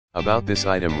About this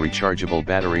item: rechargeable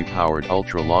battery-powered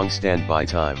ultra-long standby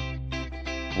time.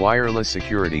 Wireless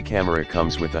security camera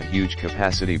comes with a huge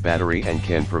capacity battery and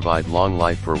can provide long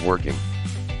life for working.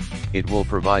 It will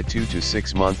provide 2 to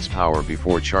 6 months power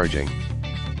before charging.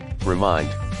 Remind: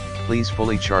 please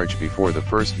fully charge before the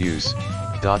first use.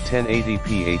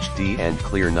 1080p HD and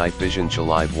clear night vision.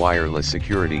 SHELIVE wireless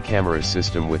security camera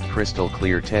system with crystal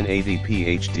clear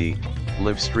 1080p HD.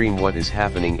 Live stream what is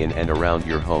happening in and around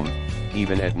your home,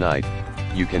 even at night.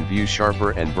 You can view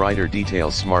sharper and brighter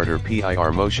details. Smarter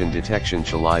PIR motion detection.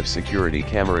 SHELIVE security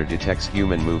camera detects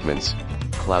human movements.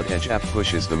 Cloud Edge app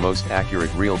pushes the most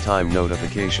accurate real-time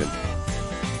notification.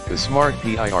 The smart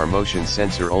PIR motion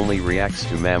sensor only reacts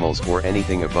to mammals or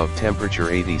anything above temperature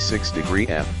 86°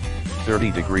 F,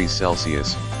 30 degrees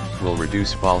Celsius, will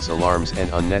reduce false alarms and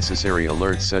unnecessary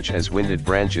alerts such as winded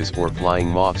branches or flying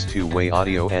moths. Two-way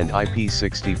audio and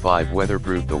IP65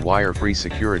 weatherproof. The wire-free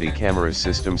security camera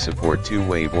system support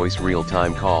two-way voice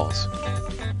real-time calls.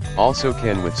 Also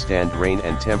can withstand rain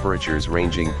and temperatures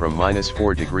ranging from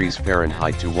 -4 degrees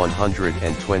Fahrenheit to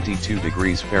 122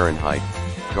 degrees Fahrenheit.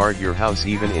 Guard your house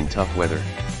even in tough weather.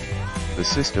 The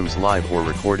system's live or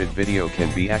recorded video can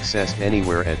be accessed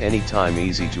anywhere at any time.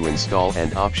 Easy to install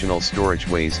and optional storage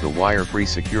ways. The wire-free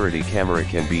security camera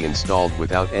can be installed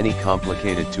without any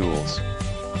complicated tools.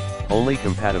 Only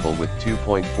compatible with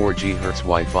 2.4 GHz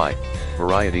Wi-Fi,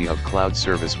 variety of cloud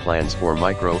service plans or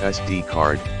micro SD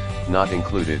card, not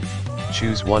included.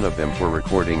 Choose one of them for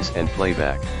recordings and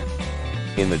playback.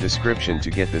 In the description to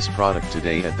get this product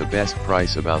today at the best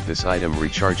price. About this item: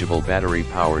 rechargeable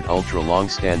battery-powered ultra-long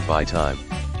standby time.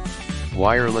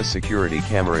 Wireless security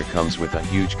camera comes with a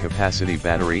huge capacity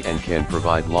battery and can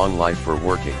provide long life for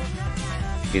working.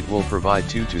 It will provide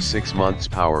 2 to 6 months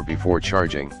power before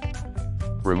charging.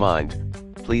 Remind: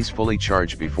 please fully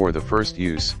charge before the first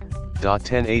use.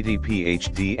 1080p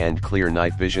HD and clear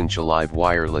night vision. SHELIVE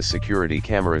wireless security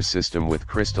camera system with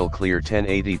crystal clear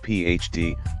 1080p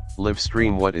HD. Live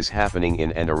stream what is happening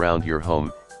in and around your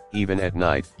home, even at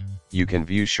night. You can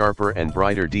view sharper and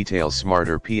brighter details.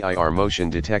 Smarter PIR motion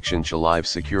detection. SHELIVE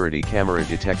security camera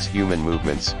detects human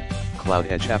movements. Cloud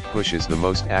Edge app pushes the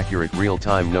most accurate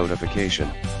real-time notification.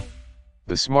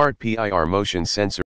 The smart PIR motion sensor